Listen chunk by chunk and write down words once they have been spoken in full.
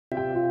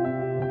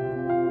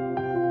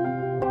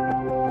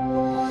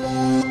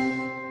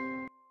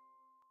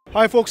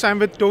Hi folks, I'm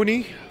with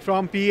Tony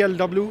from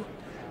PLW.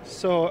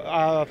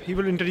 So he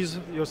will introduce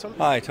yourself.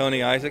 Hi,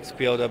 Tony Isaacs,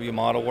 PLW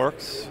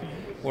Modelworks.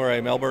 We're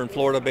a Melbourne,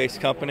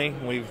 Florida-based company.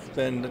 We've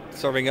been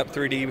serving up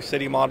 3D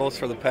city models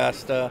for the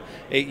past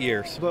 8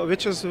 years.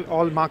 Which is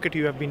all market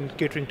you have been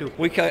catering to?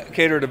 We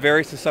cater to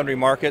various and sundry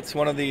markets.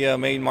 One of the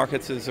main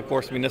markets is, of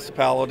course,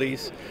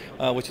 municipalities,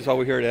 which is why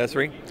we're here at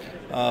Esri.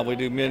 We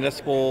do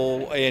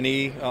municipal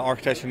A&E,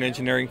 architecture and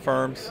engineering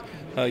firms.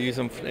 Use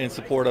them in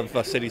support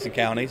of cities and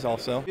counties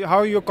also.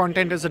 How your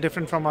content is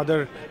different from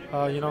other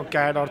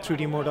CAD or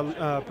 3D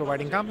model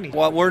providing companies?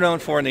 What we're known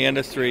for in the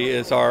industry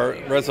is our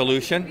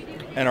resolution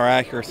and our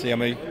accuracy. I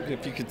mean,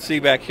 if you can see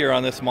back here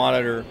on this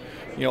monitor,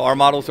 our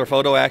models are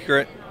photo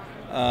accurate.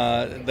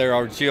 They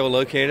are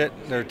geolocated.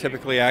 They're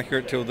typically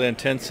accurate to within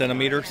 10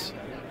 centimeters.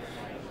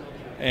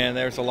 And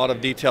there's a lot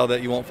of detail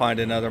that you won't find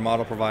in other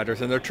model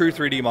providers, and they're true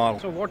 3D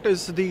models. So what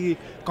is the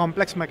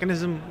complex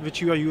mechanism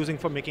which you are using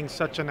for making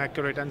such an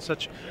accurate and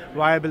such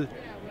viable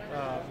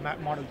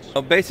models?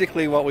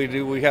 Basically what we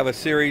do, we have a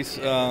series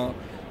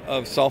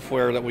of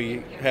software that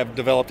we have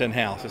developed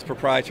in-house. It's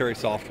proprietary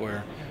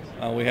software.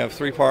 We have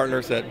 3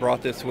 partners that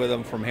brought this with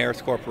them from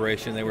Harris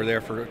Corporation. They were there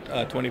for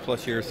 20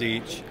 plus years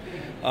each.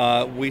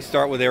 We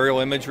start with aerial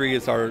imagery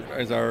as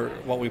our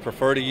what we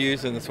prefer to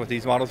use, and that's what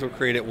these models were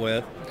created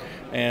with.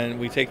 And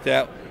we take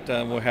that,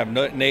 we'll have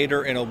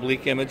nadir and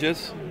oblique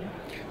images,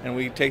 and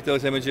we take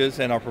those images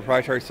and our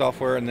proprietary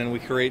software, and then we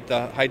create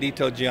the high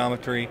detailed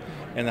geometry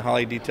and the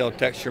highly detailed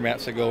texture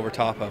maps that go over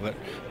top of it.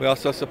 We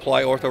also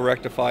supply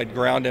ortho-rectified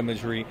ground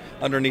imagery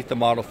underneath the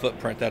model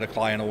footprint that a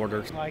client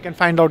orders. I can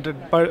find out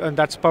that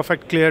that's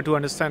perfect, clear to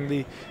understand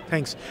the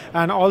things.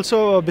 And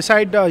also,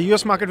 beside the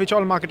US market, which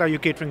all market are you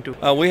catering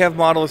to? We have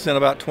models in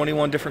about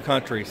 21 different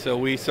countries. So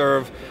we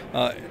serve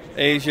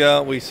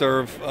Asia, we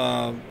serve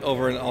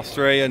over in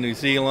Australia, New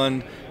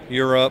Zealand,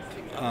 Europe.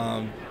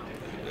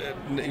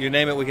 You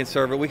name it, we can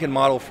serve it. We can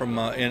model from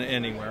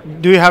anywhere.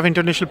 Do you have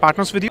international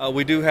partners with you?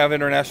 We do have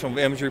international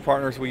imagery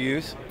partners we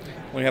use.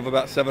 We have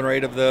about 7 or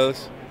 8 of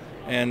those,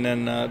 and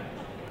then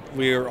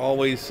we are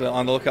always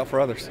on the lookout for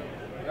others.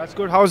 That's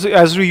good. How's the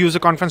Esri user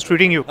conference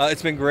treating you?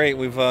 It's been great.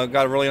 We've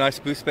got a really nice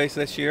booth space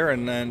this year,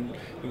 and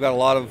we've got a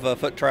lot of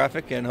foot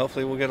traffic, and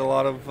hopefully we'll get a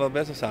lot of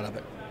business out of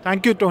it.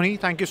 Thank you, Tony.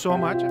 Thank you so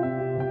much.